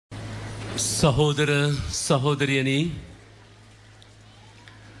සහෝදර සහෝදරියනි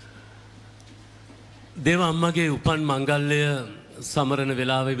දේව අම්මගේ උපන් මංගල්‍ය සමරන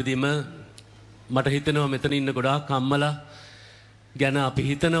වෙලාවෙදිම මට හිතෙනවා මෙතන ඉන්න ගොඩාක් අම්මලා ගැන අපි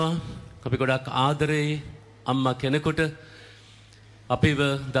හිතනවා අපි ගොඩාක් ආදරේ අම්මා කෙනෙකුට අපිව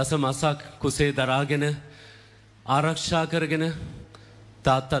දසමසක් කුසේ දරාගෙන ආරක්ෂා කරගෙන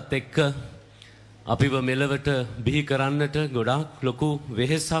තාත්තත් එක්ක අපිව මෙලවට බිහි කරන්නට ගොඩාක් ලොකු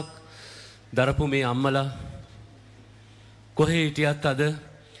වෙහෙසක් දරපු මේ අම්මලා කොහේ හිටියත් අද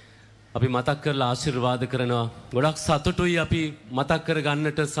අපි මතක් කරලා ආශිර්වාද කරනවා. ගොඩක් සතුටුයි අපි මතක් කර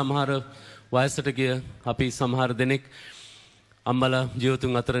ගන්නට සමහර වයසට ගිය අපි සමහර දෙනෙක් අම්මලා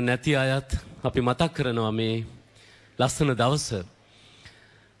ජීවිතුන් අතර නැති අයත් අපි මතක් කරනවා මේ ලස්සන දවස.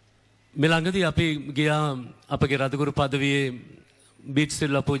 මේ ළඟදී අපි ගියා අපගේ රදගුරු පදවියේ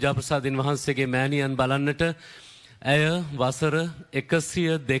බීට්සිල්ලා පූජා ප්‍රසාදින් වහන්සේගේ මෑණියන් බලන්නට. ඇය වසර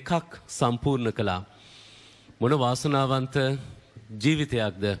 102ක් සම්පූර්ණ කළා. මොන වාසනාවන්ත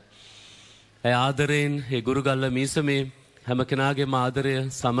ජීවිතයක්ද. ඇය ආදරයෙන් ඒ ගුරුගල්ල මීසමේ හැම කෙනාගේම ආදරය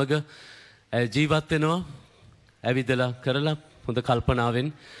සමග ඇය ජීවත් වෙනවා. ඇවිදලා කරලා හොඳ කල්පනාවෙන්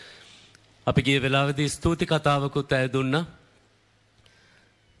අපි ගිය වෙලාවේදී ස්තුති කතාවකුත් ඇය දුන්නා.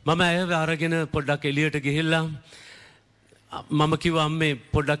 මම ඇයව අරගෙන පොඩ්ඩක් එළියට ගිහිල්ලා මම කිව්වා අම්මේ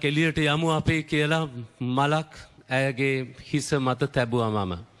පොඩ්ඩක් එළියට යමු අපි කියලා මලක් ඇයගේ හිස මත තැබුවා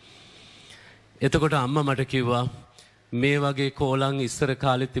මම. එතකොට අම්මා මට කිව්වා මේ වගේ කෝලං ඉස්සර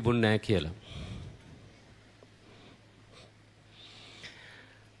කාලෙත් තිබුණ නෑ කියලා.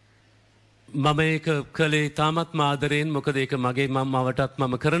 මම ඒක කළේ තාමත් ආදරයෙන් මොකද ඒක මගේ මමවටත්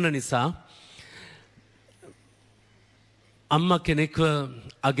මම කරන නිසා. අම්මා කෙනෙක්ව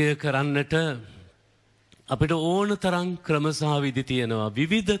අගය කරන්නට අපිට ඕන තරම් ක්‍රම සහ විදි තියෙනවා.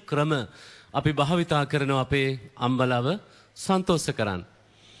 විවිධ ක්‍රම අපි භාවිතා කරනවා අපේ අම්බලව සන්තෝෂ කරන්න.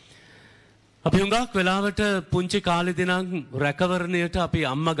 අපි හුඟක් වෙලාවට පුංචි කාලේ ඉඳන් රැකවරණයට අපි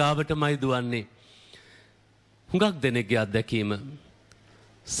අම්මා ගාවටමයි දුවන්නේ. හුඟක් දෙනෙක්ගේ අත්දැකීම.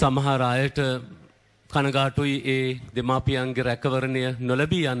 සමහර අයට කනගාටුයි ඒ දෙමාපියන්ගේ රැකවරණය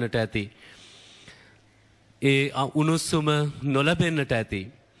නොලැබී යන්නට ඇති. ඒ උණුසුම නොලැබෙන්නට ඇති.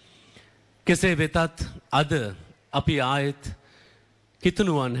 කෙසේ වෙතත් අද අපි ආයෙත්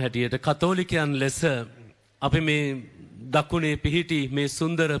කිතුනුවන් හැටියට කතෝලිකයන් ලෙස අපි මේ දකුණේ පිහිටි මේ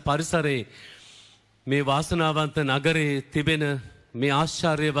සුන්දර පරිසරයේ මේ වාසනාවන්ත නගරේ තිබෙන මේ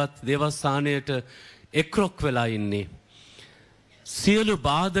ආශ්චර්යවත් දේවස්ථානයට එක්රොක් වෙලා ඉන්නේ. සියලු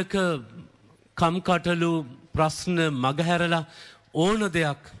බාධක කම්කටොළු ප්‍රශ්න මගහැරලා ඕන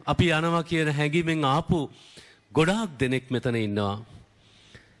දෙයක් අපි යනවා කියන හැඟීමෙන් ආපු ගොඩාක් දෙනෙක් මෙතන ඉන්නවා.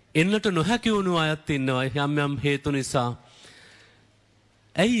 එන්නට නොහැකි වුණු අයත් ඉන්නවා යම් යම් හේතු නිසා.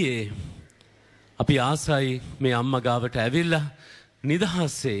 ඇයි අපි ආසයි මේ අම්මා ගාවට ඇවිල්ලා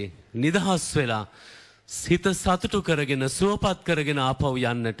නිදහස් වෙලා සිත සතුටු කරගෙන සුවපත් කරගෙන ආපහු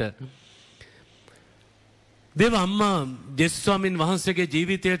යන්නට. දේව අම්මා ජේසුස් ස්වාමීන් වහන්සේගේ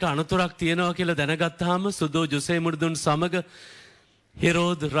ජීවිතයට අනතුරක් තියෙනවා කියලා දැනගත්තාම සුදෝ ජොසේ මු르දුන් සමග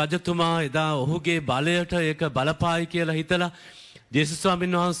හෙරෝද් රජතුමා එදා ඔහුගේ බලයට ඒක බලපායි කියලා හිතලා ජේසුස්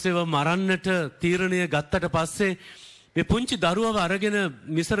ස්වාමීන් වහන්සේව මරන්නට තීරණය ගත්තට පස්සේ මේ පුංචි දරුවව අරගෙන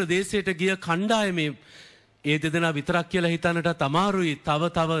මිසර දේශයට ගිය කණ්ඩායමේ ඒ දෙදෙනා විතරක් කියලා හිතන්නටත් අමාරුයි. තව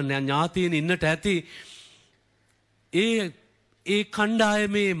ඥාතීන් ඉන්නට ඇති. ඒ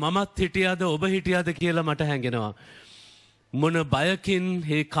කණ්ඩායමේ මමත් හිටියද ඔබ හිටියද කියලා මට හැඟෙනවා. මොන බයකින්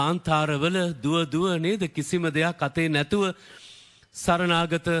මේ කාන්තාරවල දුව නේද කිසිම දෙයක් අතේ නැතුව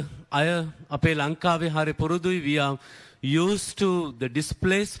සරණාගත අය අපේ ලංකාවේ හරි පුරුදුයි. We are used to the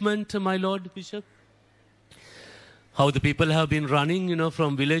displacement, my Lord Bishop. How the people have been running,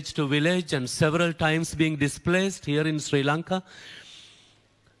 from village to village and several times being displaced here in Sri Lanka.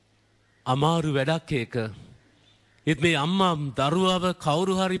 Amaru වැඩක් ඒක. ඒත් මේ අම්මා දරුවව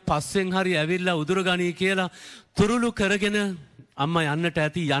කවුරු හරි පස්සෙන් හරි ඇවිල්ලා උදුරගනී කියලා තුරුළු කරගෙන අම්මා යන්නට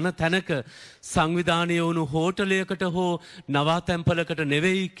ඇති යන තැනක සංවිධානය වුණු හෝටලයකට හෝ නවාතැන්පලකට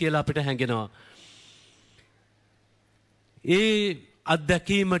නෙවෙයි කියලා අපිට හැඟෙනවා. ඒ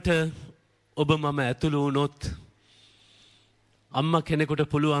අත්දැකීමට ඔබ මම ඇතුළු වුණොත් අම්මා කෙනෙකුට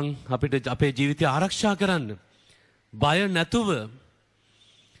පුළුවන් අපිට අපේ ජීවිතය ආරක්ෂා කරන්න. බය නැතුව.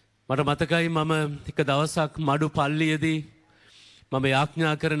 මට මතකයි මම එක දවසක් මඩු පල්ලියේදී මම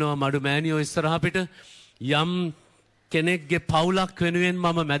යාඥා කරනවා මඩු මෑණියෝ ඉස්සරහ අපිට යම් කෙනෙක්ගේ පවුලක් වෙනුවෙන්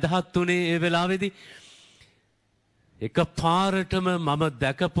මම මැදහත් උනේ ඒ වෙලාවේදී. එක පාරටම මම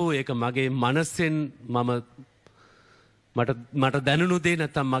දැකපු ඒක මගේ මනසෙන් මට දැනුණු දේ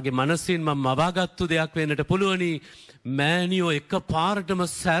නැත්තම් මගේ මනසින් මම මවාගත්තු දෙයක් වෙන්නට පුළුවනි. මෑණියෝ එක පාරටම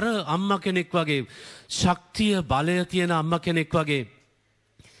සැර අම්මා කෙනෙක් වගේ ශක්තිය බලය තියෙන අම්මා කෙනෙක් වගේ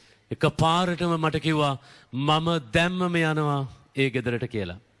එක පාරටම මට කිව්වා මම දැම්මම යනවා ඒ ගෙදරට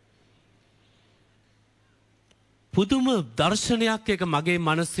කියලා. පුදුම දර්ශනයක් එක මගේ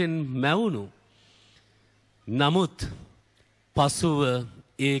මනසෙන් මැවුණු. නමුත් පසුව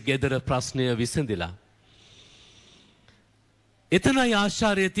ඒ ගෙදර ප්‍රශ්නය විසඳිලා. එතනයි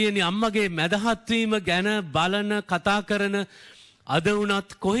ආශ්චර්යය තියෙන්නේ අම්මගේ මැදහත්වීම ගැන බලන කතා කරන අද වුණත්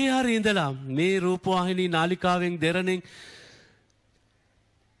කොහේ හරි ඉඳලා මේ රූපවාහිනී නාලිකාවෙන් දෙරණෙන්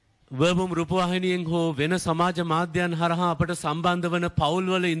වර්බම් රූපවාහිනියෙන් හෝ වෙන සමාජ මාධ්‍යයන් හරහා අපට සම්බන්ධ වන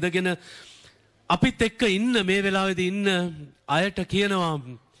පවුල්වල ඉඳගෙන අපිත් එක්ක ඉන්න මේ වෙලාවේදී ඉන්න අයට කියනවා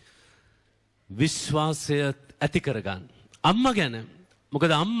විශ්වාසය ඇති කරගන්න. අම්මා ගැන.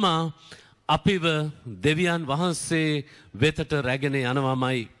 මොකද අම්මා අපිව දෙවියන් වහන්සේ වෙතට රැගෙන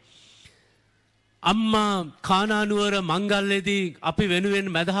යනවාමයි. අම්මා කානානුවර මංගල්‍යයේදී අපි වෙනුවෙන්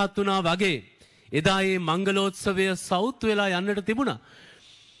මැදහත් වුණා වගේ එදා ඒ මංගලෝත්සවය සවුත් වෙලා යන්නට තිබුණා.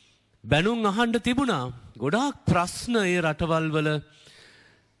 බැනුම් අහන්න තිබුණා. ගොඩාක් ප්‍රශ්න ඒ රටවල් වල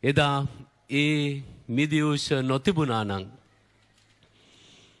එදා ඒ මිදියුෂ නොතිබුණා නම්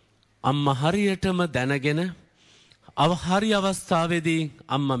අම්මා හරියටම දැනගෙන හරි අවස්ථාවේදී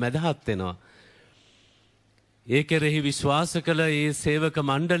අම්මා මැදහත් වෙනවා. ඒ කෙරෙහි විශ්වාස කළ ඒ සේවක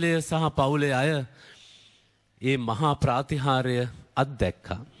මණ්ඩලය සහ පවුලේ අය ඒ මහා ප්‍රාතිහාර්ය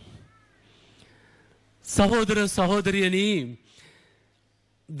අත්දැක්කා. සහෝදර සහෝදරියනි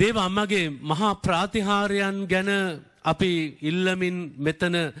දේව අම්මගේ මහා ප්‍රාතිහාර්යයන් ගැන අපි ඉල්ලමින්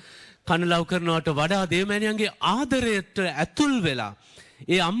මෙතන කනලව් කරනවට වඩා දේවමෑණියන්ගේ ආදරයට ඇතුල් වෙලා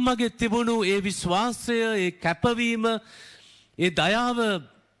ඒ අම්මගේ තිබුණු ඒ විශ්වාසය ඒ කැපවීම ඒ දයාව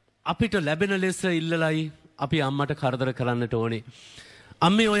අපිට ලැබෙන ලෙස ඉල්ලලයි අපි අම්මට කරදර කරන්නට ඕනේ.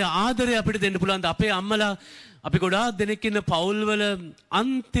 අම්මේ ඔය ආදරය අපිට දෙන්න පුළුවන්. අපේ අම්මලා අපි ගොඩාක් දෙනෙක් ඉන්න පවුල්වල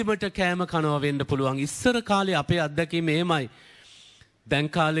අන්තිමට කෑම කනවා වෙන්න පුළුවන්. ඉස්සර කාලේ අපේ අත්දැකීම එහෙමයි. දැන්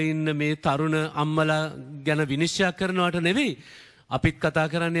කාලේ ඉන්න මේ තරුණ අම්මලා ගැන විනිශ්චය කරනවට නෙවෙයි. අපිත් කතා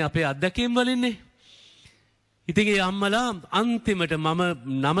කරන්නේ අපේ අත්දැකීම් වලින්නේ. ඉතින් ඒ අම්මලා අන්තිමට මම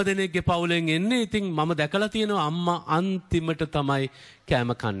 9 දෙනෙක්ගේ පවුලෙන් එන්නේ. ඉතින් මම දැකලා තියෙනවා අම්මා අන්තිමට තමයි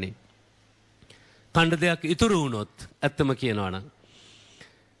කෑම කන්නේ. කණ්ඩ දෙයක් ඉතුරු වුණොත් ඇත්තම කියනවා නම්.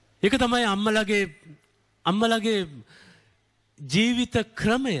 ඒක තමයි අම්මලගේ ජීවිත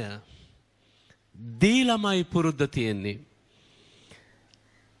ක්‍රමය. දීලමයි පුරුද්ද තියෙන්නේ.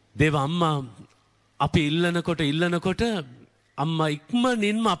 දේව අම්මා අපි ඉල්ලනකොට අම්මා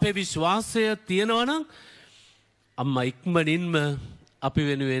ඉක්මනින්ම අපේ විශ්වාසය තියෙනවා නම් අම්මා ඉක්මනින්ම අපි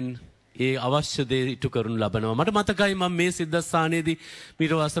වෙනුවෙන් ඒ අවශ්‍ය දේ ඉටු කරනු ලබනවා. මට මතකයි මම මේ සිද්ධාස්ථානයේදී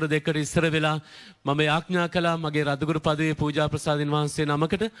මීට වසර දෙකකට ඉස්සර වෙලා මම යාඥා කළා මගේ රදගුරු පදවියේ පූජා ප්‍රසාදින් වහන්සේ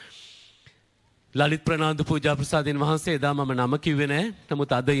නමකට. ලලිත් ප්‍රනාන්දු පූජා ප්‍රසාදින් වහන්සේ එදා මම නම කිව්වේ නැහැ.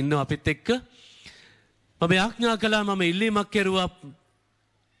 නමුත් අද ඉන්නවා අපිත් එක්ක. මම යාඥා කළා මම ඉල්ලීමක් කෙරුවා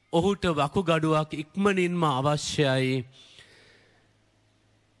ඔහුට වකුගඩුවක් ඉක්මනින්ම අවශ්‍යයි.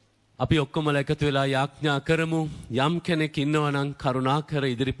 අපි ඔක්කොමලා එකතු වෙලා යාඥා කරමු යම් කෙනෙක් ඉන්නවා නම් කරුණාකර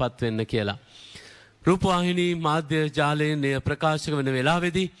ඉදිරිපත් වෙන්න කියලා. රූපවාහිනී මාධ්‍ය ජාලයෙන් ප්‍රකාශ වෙන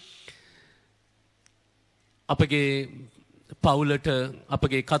වෙලාවේදී අපගේ පවුලට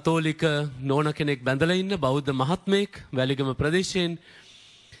අපගේ කතෝලික නෝන කෙනෙක් බැඳලා ඉන්න බෞද්ධ මහත්මයෙක් වැලිගම ප්‍රදේශයෙන්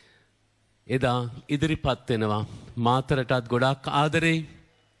එදා ඉදිරිපත් වෙනවා. මාතරටත් ගොඩාක් ආදරෙයි.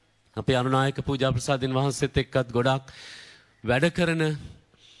 අපේ අනුනායක පූජා ප්‍රසාදින් වහන්සේත් එක්කත් ගොඩාක් වැඩ කරන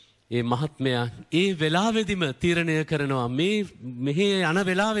ඒ මහත්මයා ඒ වෙලාවෙදිම තීරණය කරනවා මේ මෙහි යන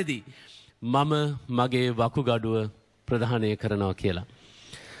වෙලාවේදී මම මගේ වකුගඩුව ප්‍රදානය කරනවා කියලා.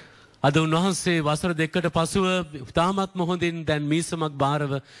 අද උන්වහන්සේ වසර දෙකකට පසුව තාමත්ම හොඳින් දැන් මීසමක්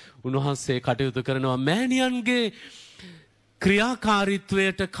බාරව උන්වහන්සේ කටයුතු කරනවා. මෑණියන්ගේ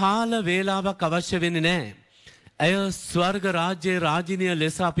ක්‍රියාකාරීත්වයට කාල වේලාවක් අවශ්‍ය වෙන්නේ නැහැ. ඇය ස්වර්ග රාජ්‍යයේ රාජිනිය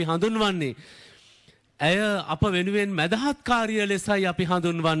ලෙස අපි හඳුන්වන්නේ. ඇය අප වෙනුවෙන් මැදහත්කාරිය ලෙසයි අපි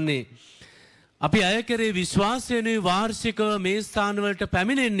හඳුන්වන්නේ. අපි අය කෙරේ විශ්වාසයනුයි වාර්ෂිකව මේ ස්ථානවලට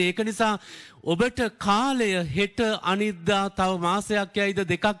පැමිණෙන්නේ. ඒක නිසා ඔබට කාලය හෙට අනිද්දා තව මාසයක් යයිද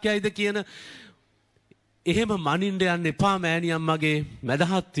දෙකක් යයිද කියන එහෙම මනින්න යන්න එපා මෑණියන් මගේ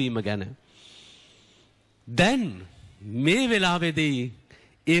මැදහත් වීම ගැන. දැන් මේ වෙලාවේදී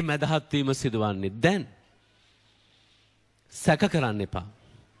ඒ මැදහත් වීම සිදුවන්නේ දැන්. සැක කරන්න එපා.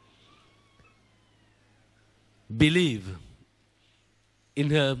 Believe in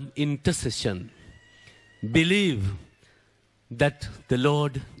her intercession. Believe that the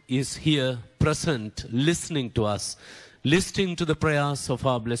Lord is here present, listening to us, listening to the prayers of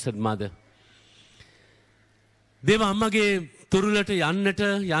our Blessed Mother. දේව අම්මගේ තුරුලට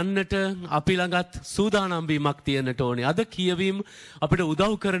යන්නට අපි ළඟත් සූදානම් වීමක් තියෙන්නට ඕනේ. අද කියවීම අපිට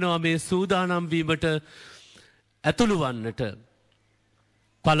උදව් කරනවා මේ සූදානම් වීමට ඇතුළු වන්නට.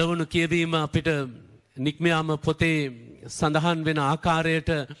 පළවුණු කියවීම අපිට නික්මයාම පොතේ සඳහන් වෙන ආකාරයට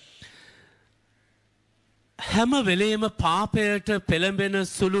හැම වෙලේම පාපයට පෙළඹෙන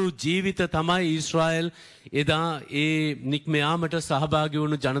සුළු ජීවිත තමයි ඊශ්‍රායල් එදා ඒ නික්මයාමට සහභාගී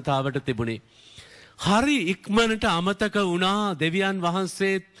වුණු ජනතාවට තිබුණේ. හරි ඉක්මනට අමතක වුණා දෙවියන්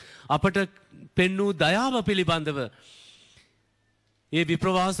වහන්සේ අපට පෙන්වූ දයාව පිළිබඳව. ඒ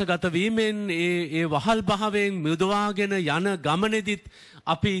විප්‍රවාසගත වීමෙන් ඒ වහල් භාවයෙන් මුදවාගෙන යන ගමනේදීත්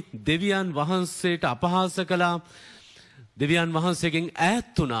අපි දෙවියන් වහන්සේට අපහාස කළා. දෙවියන් වහන්සේගෙන්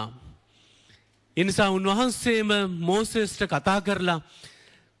ඈත් වුණා. ඒ නිසා උන්වහන්සේම මෝසෙස්ට කතා කරලා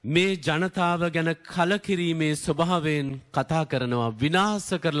මේ ජනතාව ගැන කලකිරීමේ ස්වභාවයෙන් කතා කරනවා,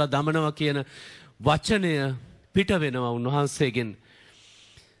 විනාශ කරලා දමනවා කියන වචනය පිට වෙනවා උන්වහන්සේගෙන්.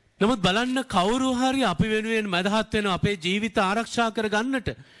 නමුත් බලන්න කවුරු හරි අපි වෙනුවෙන් මැදහත් වෙන අපේ ජීවිත ආරක්ෂා කර ගන්නට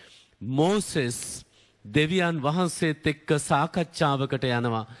මෝසෙස් දෙවියන් වහන්සේත් එක්ක සාකච්ඡාවකට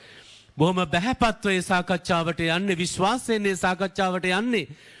යනවා. බොහොම බැහැපත්ව ඒ සාකච්ඡාවට යන්නේ, විශ්වාසයෙන් ඒ සාකච්ඡාවට යන්නේ.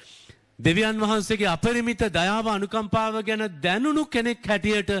 දෙවියන් වහන්සේගේ අපරිමිත දයාව අනුකම්පාව ගැන දැනුණු කෙනෙක්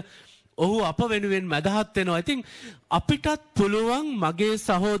හැටියට ඔහු අප වෙනුවෙන් මැදහත් වෙනවා. ඉතින් අපිටත් පුළුවන් මගේ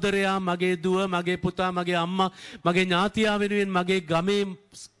සහෝදරයා, මගේ දුව, මගේ පුතා, මගේ අම්මා, මගේ ඥාතියා වෙනුවෙන්, මගේ ගමේ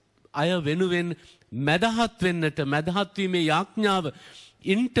අය වෙනුවෙන් මැදහත් වෙන්නට. මැදහත් වීමේ යාඥාව,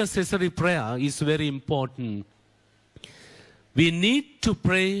 intercessory prayer is very important. We need to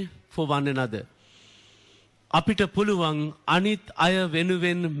pray for one another. අපිට පුළුවන් අනිත් අය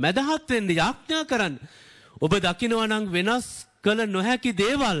වෙනුවෙන් මැදහත් වෙන්න, යාඥා කරන්න. ඔබ දකිනවා නම් වෙනස් කළ නොහැකි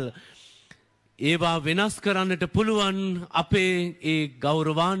දේවල්, ඒවා වෙනස් කරන්නට පුළුවන් අපේ ඒ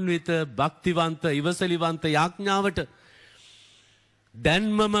ගෞරවාන්විත, භක්තිවන්ත, ඉවසලිවන්ත යාඥාවට.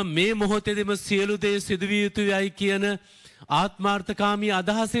 දැන්මම මේ මොහොතේදීම සියලු දේ සිදුවිය යුතුයයි කියන ආත්මාර්ථකාමී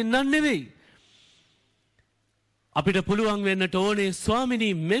අදහසින් නම් නෙවෙයි. අපිට පුළුවන් වෙන්නට ඕනේ,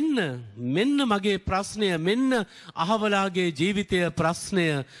 ස්වාමිනී මෙන්න මගේ ප්‍රශ්නය, මෙන්න අහවලාගේ ජීවිතය ප්‍රශ්නය,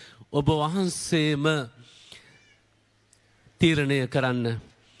 ඔබ වහන්සේම තීරණය කරන්න.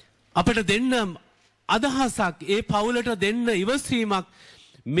 අපිට දෙන්න අදහසක්, ඒ පවුලට දෙන්න ඉවසීමක්,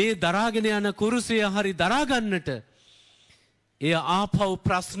 මේ දරාගෙන යන කුරුසය හරි දරාගන්නට, එය ආපහු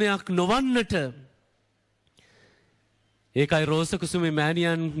ප්‍රශ්නයක් නොවන්නට. ඒකයි රෝස කුසුමේ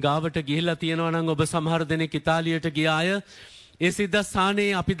මෑණියන් ගාවට ගිහිල්ලා තියෙනවා නම් ඔබ සමහර දෙනෙක් ඉතාලියට ගිය අය, ඒ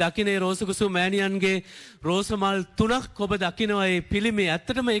සිද්ධාස්ථානයේ අපි දකින්නේ රෝස කුසුම මෑණියන්ගේ රෝසමල් 3ක් ඔබ දකිනවා ඒ පිළිමේ.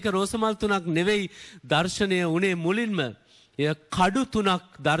 ඇත්තටම ඒක රෝසමල් 3ක් නෙවෙයි දර්ශනය උනේ මුලින්ම. එය කඩු 3ක්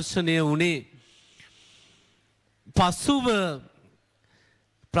දර්ශනය උනේ. පසුව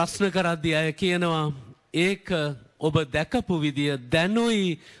ප්‍රශ්න කරද්දී අය කියනවා ඒක ඔබ දැකපු විදිය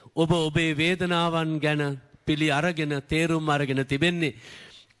දැනුයි ඔබ ඔබේ වේදනාවන් ගැන පිළි අරගෙන තේරුම් අරගෙන තිබෙන්නේ.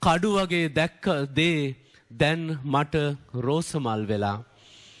 කඩු වගේ දැක්ක දේ දැන් මට රෝසමල් වෙලා.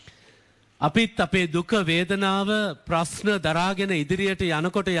 අපිත් අපේ දුක, වේදනාව, ප්‍රශ්න දරාගෙන ඉදිරියට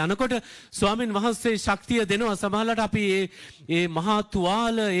යනකොට ස්වාමින් වහන්සේ ශක්තිය දෙනවා. සමහරවිට අපි ඒ මහා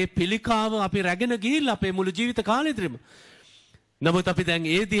තුවාල, ඒ පිළිකාව අපි රැගෙන ගිහිල්ලා අපේ මුළු ජීවිත කාලෙදිම. නමුත් අපි දැන්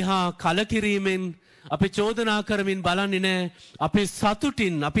ඒ දිහා කලකිරීමෙන්, අපි චෝදනා කරමින් බලන්නේ නැහැ. අපි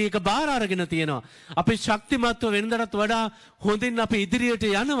සතුටින් අපි ඒක බාර අරගෙන තියෙනවා. අපි ශක්තිමත්ව වෙනදටත් වඩා හොඳින් අපි ඉදිරියට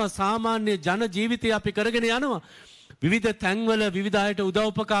යනවා. සාමාන්‍ය ජන ජීවිතය අපි කරගෙන යනවා. විවිධ තැන්වල විවිධ අයට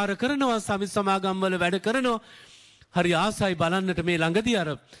උදව්පකාර කරනවා, සමිත් සමාගම්වල වැඩ කරනවා. හරි ආසයි බලන්නට. මේ ළඟදී අර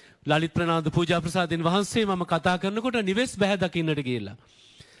ලලිත් ප්‍රනාන්දු පූජා ප්‍රසාදින් වහන්සේ මම කතා කරනකොට නිවෙස් බැහැ දකින්නට ගිහිල්ලා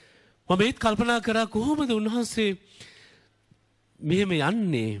මම ඒත් කල්පනා කරා කොහොමද උන්වහන්සේ මෙහෙම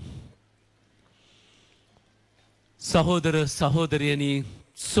යන්නේ. සහෝදර සහෝදරියනි,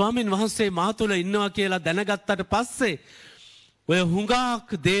 ස්වාමින් වහන්සේ මා තුළ ඉන්නවා කියලා දැනගත්තට පස්සේ ඔය හුඟක්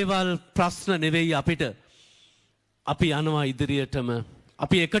දේවල් ප්‍රශ්න නෙවෙයි අපිට. අපි යනවා ඉදිරියටම.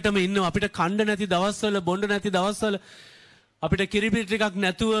 අපි එකටම ඉන්නවා. අපිට කණ්ඩ නැති දවස්වල, බොණ්ඩ නැති දවස්වල, අපිට කිරිපිටි ටිකක්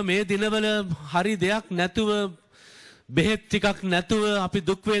නැතුව, මේ දිනවල හරි දෙයක් නැතුව, බෙහෙත් ටිකක් නැතුව අපි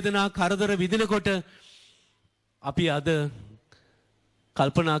දුක් වේදනා කරදර විඳිනකොට අපි අද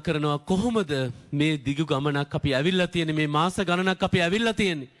කල්පනා කරනවා කොහොමද මේ දිගු ගමනක් අපි ඇවිල්ලා තියෙන්නේ, මේ මාස ගණනක් අපි ඇවිල්ලා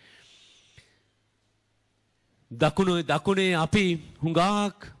තියෙන්නේ. දකුණේ අපි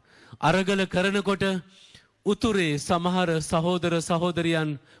හුඟක් අරගල කරනකොට උතුරේ සමහර සහෝදර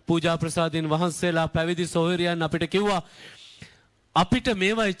සහෝදරියන්, පූජා ප්‍රසාදින් වහන්සේලා, පැවිදි සොහොයුරියන් අපිට කිව්වා අපිට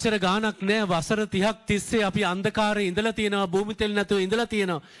මේවා එච්චර ගාණක් නෑ. වසර 30ක් තිස්සේ අපි අන්ධකාරයේ ඉඳලා තියෙනවා, භූමි තෙල් නැතුව ඉඳලා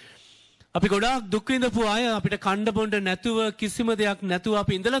තියෙනවා. අපි ගොඩාක් දුක් විඳපු අය, අපිට කණ්ඩ බොණ්ඩ නැතුව, කිසිම දෙයක් නැතුව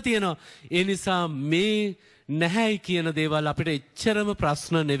අපි ඉඳලා තියෙනවා. ඒ නිසා මේ නැහැයි කියන දේවල් අපිට එච්චරම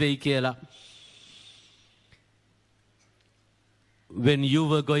ප්‍රශ්න නෙවෙයි කියලා. When you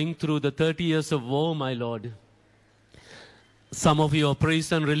were going through the 30 years of war, my Lord, some of your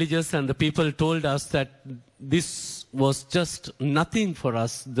priests and religious and the people told us that this was just nothing for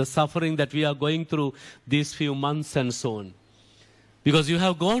us, the suffering that we are going through these few months and so on. Because you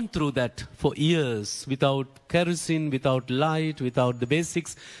have gone through that for years without kerosene, without light, without the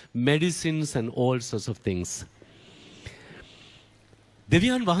basics, medicines and all sorts of things.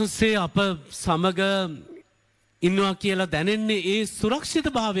 දෙවියන් වහන්සේ අප සමග ඉන්නවා කියලා දැනෙන්නේ ඒ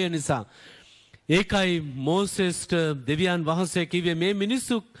සුරක්ෂිත භාවය නිසා. ඒකයි මෝසෙස්ට දෙවියන් වහන්සේ කිව්වේ මේ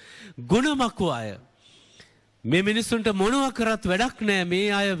මිනිස්සු ගුණමකු අය. මේ මිනිස්සුන්ට මොනවා කරත් වැඩක් නැහැ.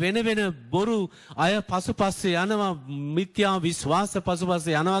 මේ අය වෙන වෙන බොරු අය පසුපස්සේ යනවා, මිත්‍යා විශ්වාස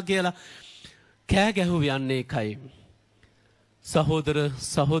පසුපස්සේ යනවා කියලා කෑ ගැහුවේ ඒකයි. සහෝදර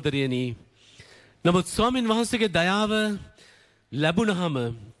සහෝදරියනි, නමුත් ස්වාමින් වහන්සේගේ දයාව ලැබුණහම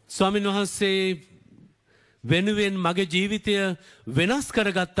ස්වාමින් වහන්සේ වෙනුවෙන් මගේ ජීවිතය වෙනස්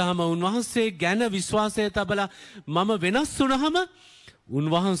කරගත්තාම, උන්වහන්සේ ගැන විශ්වාසය තබලා මම වෙනස් වුණාම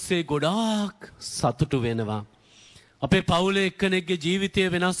උන්වහන්සේ ගොඩාක් සතුටු වෙනවා. අපේ පවුලේ එක්කෙනෙක්ගේ ජීවිතය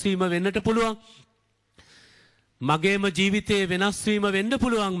වෙනස් වීම වෙන්නට පුළුවන්. මගේම ජීවිතයේ වෙනස් වීම වෙන්න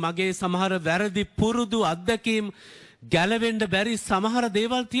පුළුවන්. මගේ සමහර වැරදි පුරුදු අත්දැකීම් ගැලවෙන්න බැරි සමහර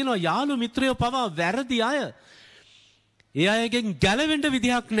දේවල් තියෙනවා. යාළු මිත්‍රයෝ පවා වැරදි අය. ඒ අයගෙන් ගැලවෙන්න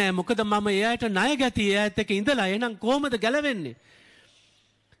විදිහක් නැහැ. මොකද මම ඒ අයට ණය ගැති ඒ අයත් එක්ක ඉඳලා එහෙනම් කොහොමද ගැලවෙන්නේ?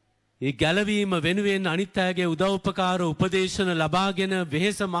 ඒ ගැලවීම වෙනුවෙන් අනිත් අයගේ උදව්පකාර උපදේශන ලබාගෙන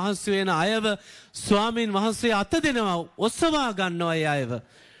වෙහෙස මහන්සි වෙන අයව ස්වාමින් වහන්සේ අත දෙනවා, ඔස්සවා ගන්නවා ඒ අයව.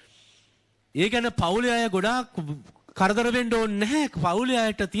 ඒ ගැන පවුලේ අය ගොඩාක් කරදර වෙන්න ඕනේ නැහැ. පවුලේ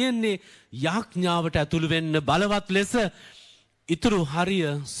අයට තියෙන්නේ යාඥාවට ඇතුළු වෙන්න බලවත් ලෙස ඊතුරු හරිය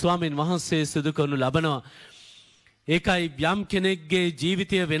ස්වාමින් වහන්සේ සිදු කරනු ලබනවා. ඒකයි යම් කෙනෙක්ගේ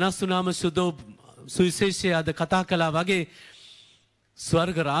ජීවිතය වෙනස් වුණාම සුවිශේෂය අද කතා කළා වගේ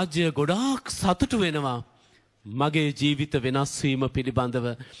ස්වර්ග රාජ්‍ය ගොඩාක් සතුටු වෙනවා මගේ ජීවිත වෙනස් වීම පිළිබඳව.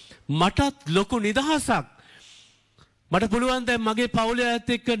 මටත් ලොකු නිදහසක්. මට පුළුවන් දැන් මගේ පවුලේ අයත්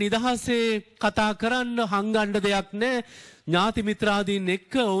එක්ක නිදහසේ කතා කරන්න, හංගන්න දෙයක් නැහැ. ඥාති මිත්‍රාදීන්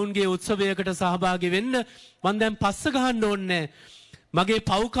එක්ක ඔවුන්ගේ උත්සවයකට සහභාගී වෙන්න මම දැන් පස්ස ගහන්න ඕනේ නැහැ. මගේ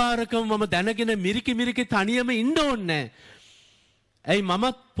පෞකාරකම මම දැනගෙන මිරිකි මිරිකි තනියම ඉන්න ඕනේ. ඇයි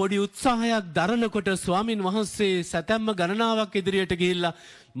මමත් පොඩි උත්සාහයක් දරනකොට ස්වාමින් වහන්සේ සැතැම්ම ගණනාවක් ඉදිරියට ගිහිල්ලා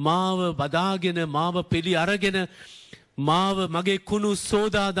මාව බදාගෙන, මාව පිළි අරගෙන, මාව මගේ කුණු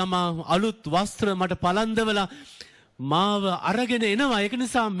සෝදා දමා අලුත් වස්ත්‍ර මට පලන්දවලා මාව අරගෙන එනවා. ඒක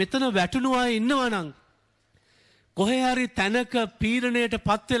නිසා මෙතන වැටුණු අය ඉන්නවා නම්, කොහේ හරි තැනක පීඩණයට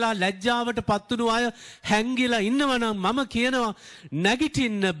පත් වෙලා ලැජ්ජාවට පත් වුණු අය හැංගිලා ඉන්නවා නම් මම කියනවා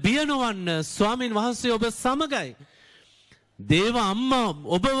නැගිටින්න, බිය නොවන්න. ස්වාමින් වහන්සේ ඔබ සමගයි. දේව අම්මා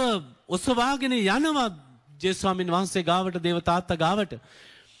ඔබව ඔසවාගෙන යනවා ජේ ස්වාමින් වහන්සේ ගාවට, දේව තාත්තා ගාවට.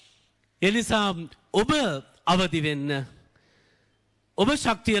 ඒ නිසා ඔබ අවදි වෙන්න, ඔබ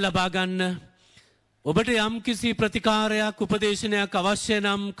ශක්තිය ලබා ගන්න. ඔබට යම් කිසි ප්‍රතිකාරයක් උපදේශනයක් අවශ්‍ය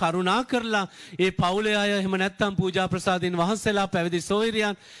නම් කරුණා කරලා ඒ පවුලේ අය, එහෙම නැත්නම් පූජා ප්‍රසාදින් වහන්සේලා, පැවිදි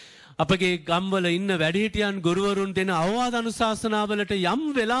සොයුරියන්, අපගේ ගම්වල ඉන්න වැඩිහිටියන්, ගුරුවරුන් දෙන අවවාද අනුශාසනාවලට යම්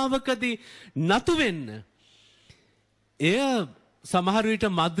වෙලාවකදී නතු වෙන්න. එය සමහර විට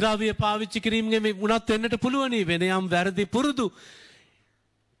මද්ද්‍රව්‍ය පාවිච්චි කිරීමෙන් වුණත් වෙන්නට පුළුවනි. වෙන යම් වැරදි පුරුදු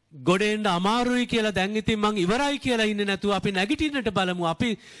ගොඩෙන්න අමාරුයි කියලා දැන් ඉතින් මං ඉවරයි කියලා ඉන්නේ නැතුව අපි නැගිටින්නට බලමු.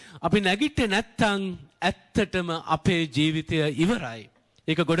 අපි නැගිට්ටේ නැත්තම් ඇත්තටම අපේ ජීවිතය ඉවරයි.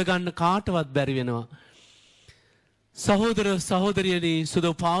 ඒක ගොඩ ගන්න කාටවත් බැරි වෙනවා. සහෝදර සහෝදරියනි,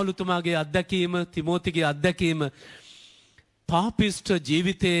 සුදෝ පාවුලුතුමාගේ අත්දැකීම, තිමෝතිගේ අත්දැකීම පාපිෂ්ඨ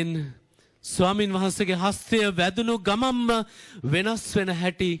ජීවිතයෙන් ස්වාමින් වහන්සේගේ හස්තය වැදුණු ගමම්ම වෙනස් වෙන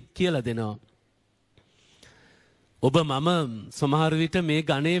හැටි කියලා දෙනවා. ඔබ මම සමහර විට මේ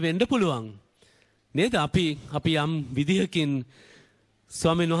ගණේ වෙන්න පුළුවන් නේද? අපි යම් විදිහකින්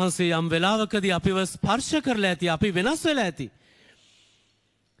ස්වාමීන් වහන්සේ යම් වෙලාවකදී අපිව ස්පර්ශ කරලා ඇති, අපි වෙනස් වෙලා ඇති.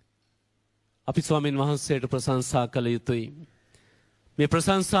 අපි ස්වාමීන් වහන්සේට ප්‍රශංසා කළ යුතුයි. මේ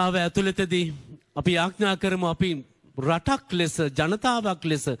ප්‍රශංසාව ඇතුළතදී අපි ආඥා කරමු, අපි රටක් ලෙස, ජනතාවක්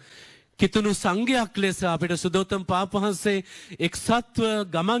ලෙස, කිතුණු සංඝයක් ලෙස අපිට සුදෝතම පාප වහන්සේ එක්සත්ව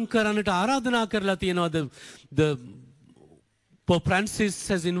ගමන් කරන්නට ආරාධනා කරලා තියෙනවා. The Pope Francis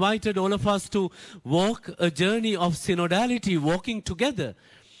has invited all of us to walk a journey of synodality, walking together.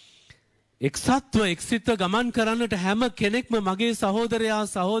 එක්සත්ව එක්සිත්ව ගමන් කරන්නට හැම කෙනෙක්ම මගේ සහෝදරයා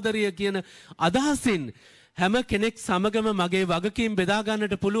සහෝදරිය කියන අදහසින් හැම කෙනෙක් සමගම මගේ වගකීම් බෙදා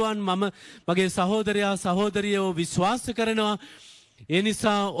ගන්නට පුළුවන්. මම මගේ සහෝදරයා සහෝදරියව විශ්වාස කරනවා. ඒ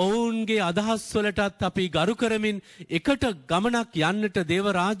නිසා ඔවුන්ගේ අදහස් වලටත් අපි ගරු කරමින් එකට ගමනක් යන්නට, දේව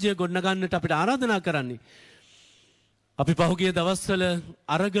රාජ්‍ය ගොඩනගන්නට අපිට ආරාධනා කරන්නේ. අපි පහුගිය දවස්වල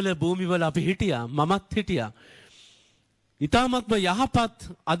අරගල භූමිවල අපි හිටියා, මමත් හිටියා. ඊ타මත්ම යහපත්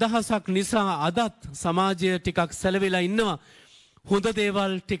අදහසක් නිසා අදත් සමාජය ටිකක් සැලවිලා ඉන්නවා. හොඳ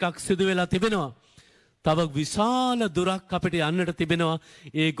දේවල් ටිකක් සිදු වෙලා තිබෙනවා. තව විශාල දුරක් අපිට යන්නට තිබෙනවා.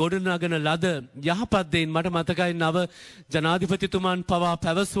 ඒ ගොඩනගන ලද යහපත් දෙයින් මට මතකයි නව ජනාධිපතිතුමන් පවා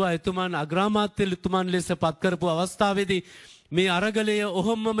පැවසුවා එතුමන් අග්‍රාමාත්‍යතුමන් ලෙස පත් කරපු අවස්ථාවේදී මේ අරගලය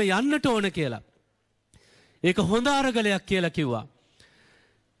ඔහොමම යන්නට ඕන කියලා. ඒක හොඳ අරගලයක් කියලා කිව්වා.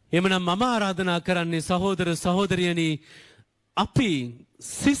 එමනම් මම ආරාධනා කරන්නේ සහෝදර සහෝදරියනි අපි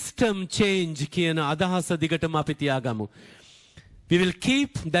system change කියන අදහස දිගටම අපි තියාගමු. We will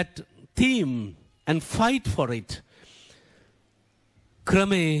keep that theme and fight for it.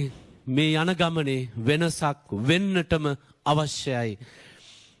 ක්‍රමේ මේ යන ගමනේ වෙනසක් වෙන්නටම අවශ්‍යයි.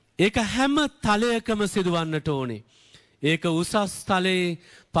 ඒක හැම තලයකම සිදුවන්නට ඕනේ. ඒක උසස් තලයේ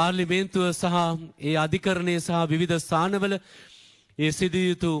පාර්ලිමේන්තුව සහ ඒ අධිකරණය සහ විවිධ ස්ථානවල ඒ සිදුවිය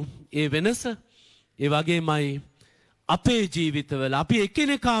යුතු ඒ වෙනස ඒ වගේමයි අපේ ජීවිතවල අපි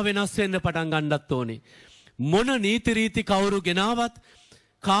එකිනෙකා වෙනස් වෙන්න පටන් ගන්නත් ඕනේ. මොන නීති රීති කවුරු ගෙනාවත්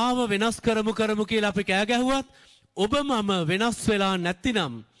කාව වෙනස් කරමු කියලා අපි කෑ ගැහුවත් ඔබ මම වෙනස් වෙලා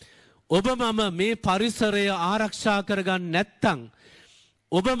නැතිනම් ඔබ මම මේ පරිසරය ආරක්ෂා කරගන්න නැත්තම්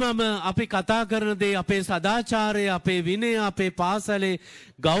ඔබ මම අපි කතා කරන දේ අපේ සදාචාරය අපේ විනය අපේ පාසලේ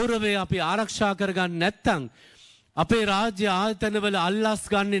ගෞරවය අපි ආරක්ෂා කරගන්න නැත්තම් අපේ රාජ්‍ය ආයතනවල අල්ලස්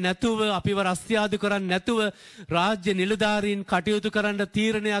ගන්නේ නැතුව අපිව රස්තියාදු කරන්නේ නැතුව රාජ්‍ය නිලධාරීන් කටයුතු කරන්න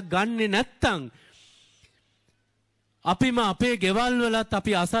තීරණයක් ගන්නේ නැත්තම් අපිම අපේ ගෙවල් වලත්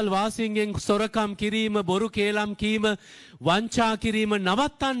අපි අසල් වාසීන්ගෙන් සොරකම් කිරීම බොරු කේලම් කීම වංචා කිරීම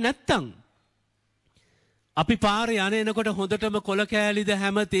නවත්තන්න නැත්තම් අපි පාරේ යනකොට හොඳටම කොල කෑලිද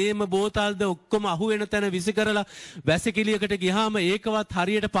හැම තේම බෝතල්ද ඔක්කොම අහු වෙන තැන විසි කරලා වැසිකිළියකට ගියාම ඒකවත්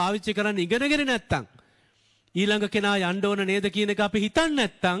හරියට පාවිච්චි කරන්න ඉගෙනගෙන නැත්තම් ඊළඟ කෙනා යන්න ඕන නේද කියන එක අපි හිතන්නේ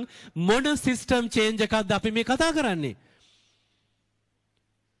නැත්තම් මොන සිස්ටම් චේන්ජ් එකක්ද අපි මේ කතා කරන්නේ.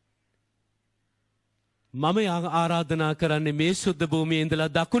 මම ආරාධනා කරන්නේ මේ සුද්ධ භූමියේ ඉඳලා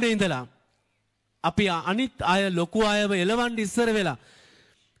දකුණේ ඉඳලා අපි අනිත් අය ලොකු අයව එලවන්න ඉස්සර වෙලා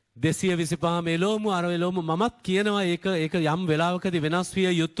 225 එළෝමු අර එළෝමු මමත් කියනවා ඒක යම් වෙලාවකදී වෙනස්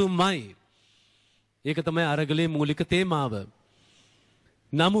විය යුතුමයි. ඒක තමයි අරගලේ මූලික තේමාව.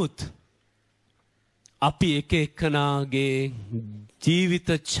 නමුත් අපි එක එක්කනාගේ ජීවිත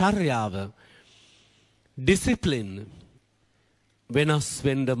චර්යාව ඩිසිප්ලින් වෙනස්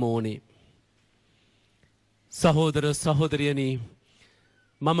වෙන්න ඕනේ. සහෝදර සහෝදරියනි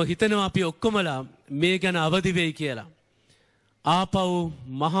මම හිතනවා අපි ඔක්කොමලා මේ ගැන අවදි වෙයි කියලා. ආපහු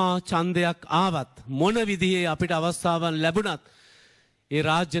මහා ඡන්දයක් ආවත් මොන විදිහේ අපිට අවස්ථාවන් ලැබුණත් ඒ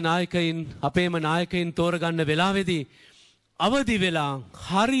රාජ්‍ය නායකයින් අපේම නායකයින් තෝරගන්න වෙලාවේදී අවදි වෙලා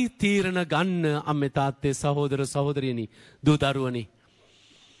හරි තීරණ ගන්න අම්මේ තාත්තේ සහෝදර සහෝදරියනි දූ දරුවනි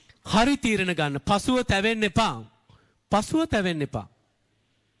හරි තීරණ ගන්න පසුව තැවෙන්න එපා.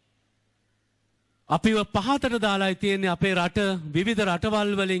 අපිව පහතට දාලායි තියෙන්නේ අපේ රට විවිධ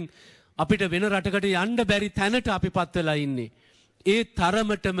රටවල් වලින් අපිට වෙන රටකට යන්න බැරි තැනට අපිපත් වෙලා ඉන්නේ. ඒ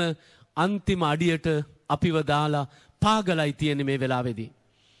තරමටම අන්තිම අඩියට අපිව දාලා පාගලයි තියෙන්නේ මේ වෙලාවේදී.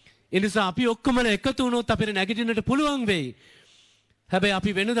 ඒ නිසා අපි ඔක්කොම එකතු වුණොත් අපිට නැගිටින්නට පුළුවන් වෙයි. හැබැයි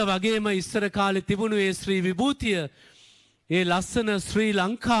අපි වෙනදා වගේම ඉස්සර කාලේ තිබුණු ඒ ශ්‍රී විභූතිය ඒ ලස්සන ශ්‍රී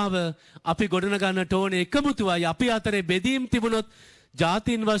ලංකාව අපි ගොඩනගන්නට ඕනේ එකමුතුවයි. අපි අතරේ බෙදීම් තිබුණොත්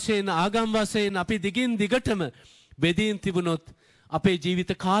ජාතින් වශයෙන් ආගම් වශයෙන් අපි දිගින් දිගටම බෙදීම් තිබුණොත් අපේ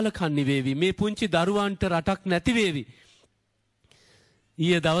ජීවිත කාලකන්ණි වේවි. මේ පුංචි දරුවන්ට රටක් නැති වේවි.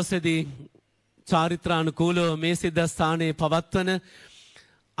 ඊයේ දවසේදී චාරිත්‍රානුකූලව මේ සිද්ධාස්ථානයේ පවත්වන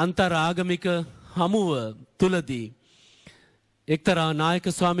අන්තරාගමික හමුව තුලදී එක්තරා නායක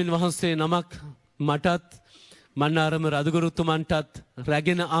ස්වාමින් වහන්සේ නමක් මටත් මන්නාරම රදුගුරුතුමන්ටත්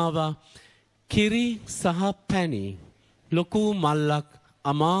රැගෙන ආවා කිරි සහ පැණි ලොකු මල්ලක්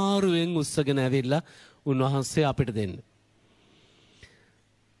අමාරුවෙන් උස්සගෙන ඇවිල්ලා උන්වහන්සේ අපිට දෙන්න.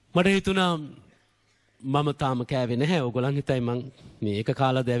 මට හිතුණා මම තාම කෑවේ නැහැ. ඕගොල්ලන් හිතයි මං මේ එක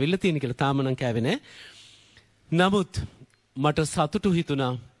කාලද ඇවිල්ලා තියෙන කියලා. තාම නම් කෑවේ නැහැ. නමුත් මට සතුටු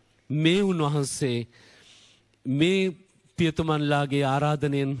හිතුණා මේ උන්වහන්සේ මේ පියතුමන්ලාගේ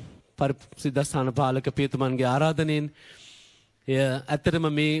ආරාධනෙන් පරිසිද්ධාස්ථාන පාලක පියතුමන්ගේ ආරාධනෙන් ඇත්තටම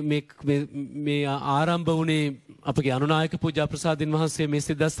මේ ආරම්භ වුණේ අපගේ අනුනායක පූජා ප්‍රසාදින් වහන්සේ මේ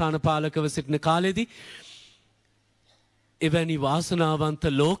සිද්ධාස්ථාන පාලකව සිටින කාලෙදී එවැනි වාසනාවන්ත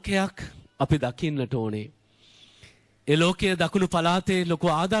ලෝකයක් අපි දකින්නට ඕනේ. ඒ ලෝකයේ දකුණු පළාතේ ලොකු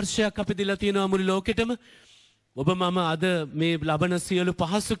ආදර්ශයක් අපි දීලා තියෙනවා මුළු ලෝකෙටම. ඔබ මම අද මේ ලබන සියලු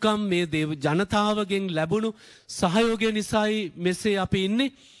පහසුකම් මේ ජනතාවගෙන් ලැබුණු සහයෝගය නිසායි මෙසේ අපි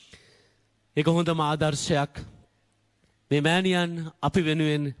ඉන්නේ. ඒක හොඳම ආදර්ශයක්. මේ මෑණියන් අපි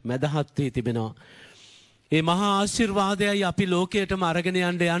වෙනුවෙන් මැදහත් වී තිබෙනවා. ඒ මහා ආශිර්වාදයයි අපි ලෝකයටම අරගෙන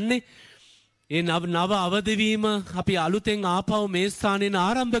යන්නේ. ඒ නව අවදිවීම අපි අලුතෙන් ආපහු මේ ස්ථානයෙන්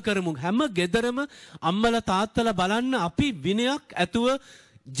ආරම්භ කරමු. හැම ගෙදරම අම්මලා තාත්තලා බලන්න අපි විනයක් ඇතුව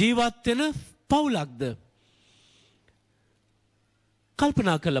ජීවත් වෙන පවුලක්ද?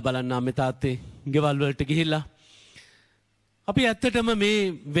 කල්පනා කරලා බලන්න අම්මේ තාත්තේ ගෙවල් වලට ගිහිල්ලා අපි ඇත්තටම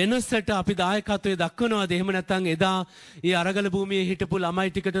මේ වෙනසට අපි දායකත්වයේ දක්වනවාද? එහෙම නැත්නම් එදා ඒ අරගල භූමියේ හිටපු ළමයි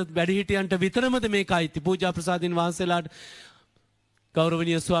ටිකට වැඩිහිටියන්ට විතරමද මේක අයිති? පූජා ප්‍රසාදින් වහන්සේලාට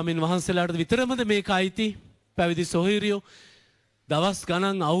ගෞරවනීය ස්වාමින් වහන්සේලාට විතරමද මේක අයිති? පැවිදි සොහොයුරියෝ දවස්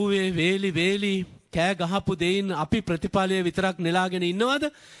ගණන් අවුවේ වේලි කෑ ගහපු දෙයින් අපි ප්‍රතිඵලය විතරක් නෙලාගෙන ඉන්නවද?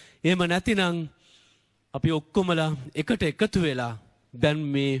 එහෙම නැතිනම් අපි ඔක්කොමලා එකට එකතු වෙලා දැන්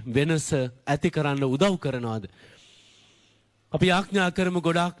මේ වෙනස ඇති කරන්න උදව් කරනවද? අපි ආඥා කරමු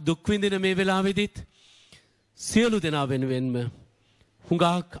ගොඩාක් දුක් විඳින මේ වෙලාවෙදිත් සියලු දෙනා වෙනුවෙන්ම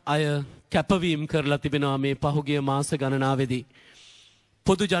හුඟක් අය කැපවීම කරලා තිබෙනවා මේ පහුගිය මාස ගණනාවේදී.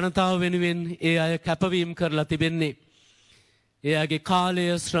 පොදු ජනතාව වෙනුවෙන් ඒ අය කැපවීම කරලා තිබෙන්නේ. එයාගේ කාලය,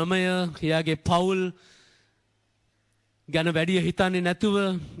 ශ්‍රමය, එයාගේ පවුල් ගැන වැඩිය හිතන්නේ නැතුව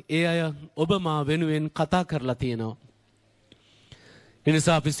ඒ අය ඔබ මා වෙනුවෙන් කතා කරලා තියෙනවා.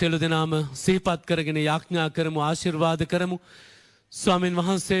 එනිසා අපි සියලු දෙනාම සිහිපත් කරගෙන යාඥා කරමු, ආශිර්වාද කරමු. ස්වාමින්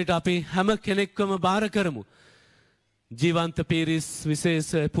වහන්සේට අපි හැම කෙනෙක්වම බාර කරමු. ජීවන්ත පීරිස්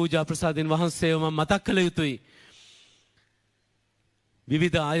විශේෂ පූජා ප්‍රසාදින් වහන්සේව මතක් කළ යුතුයි.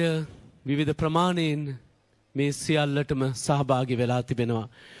 විවිධ අය විවිධ ප්‍රමාණයෙන් මේ සියල්ලටම සහභාගී වෙලා තිබෙනවා.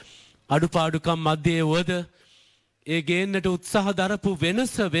 අඩුපාඩුකම් මැදේ වද ඒ ගේන්නට උත්සාහ දරපු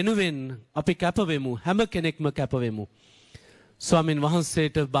වෙනස වෙනුවෙන් අපි කැපවෙමු. හැම කෙනෙක්ම කැපවෙමු. ස්වාමින්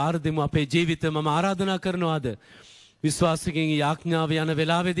වහන්සේට බාර දෙමු අපේ ජීවිත. මම ආරාධනා කරනවාද විශ්වාසකින් යාඥාව යන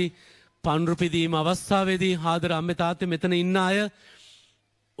වෙලාවේදී පන්රුපිදීම අවස්ථාවේදී ආදර අම්මේ තාත්තේ මෙතන ඉන්න අය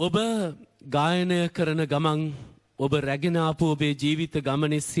ඔබ ගායනය කරන ගමන් ඔබ රැගෙන ආපු ඔබේ ජීවිත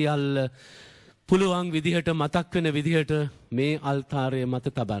ගමනේ සියල්ල පුළුවන් විදිහට මතක් වෙන විදිහට මේ අල්තාරය මත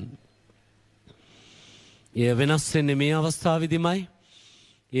තබන්න. ඒ වෙනස් වෙන්නේ මේ අවස්ථාවේදීමයි.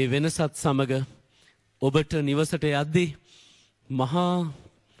 ඒ වෙනසත් සමග ඔබට නිවසට යද්දී මහා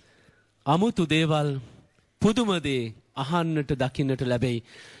අමුතු දේවල් පුදුම දේ අහන්නට දකින්නට ලැබෙයි.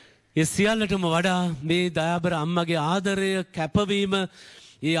 ඒ සියල්ලටම වඩා මේ දයාබර අම්මගේ ආදරය, කැපවීම,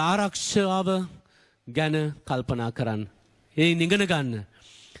 ඒ ආරක්ෂාව ගැන කල්පනා කරන්න. ඒ නිගන ගන්න.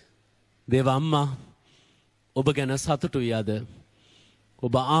 දේව අම්මා ඔබ ගැන සතුටුයි අද.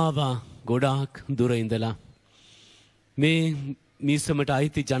 ඔබ ආවා ගොඩාක් දුර ඉඳලා. මේ මිසමට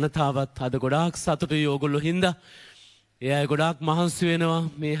අයිති ජනතාවත් අද ගොඩාක් සතුටුයි ඕගොල්ලෝ හින්දා. ඒ අය ගොඩාක් මහන්සි වෙනවා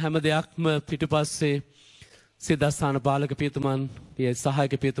මේ හැම දෙයක්ම පිටුපස්සේ සිද්ධාස්ථාන පාලක පියතුමන්, ඒ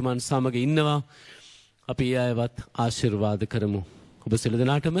සහායක පියතුමන් සමග ඉන්නවා. අපි ඒ අයවත් ආශිර්වාද කරමු. ඔබ සියලු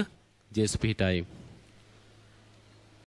දෙනාටම ජේසුස් පිහිටයි.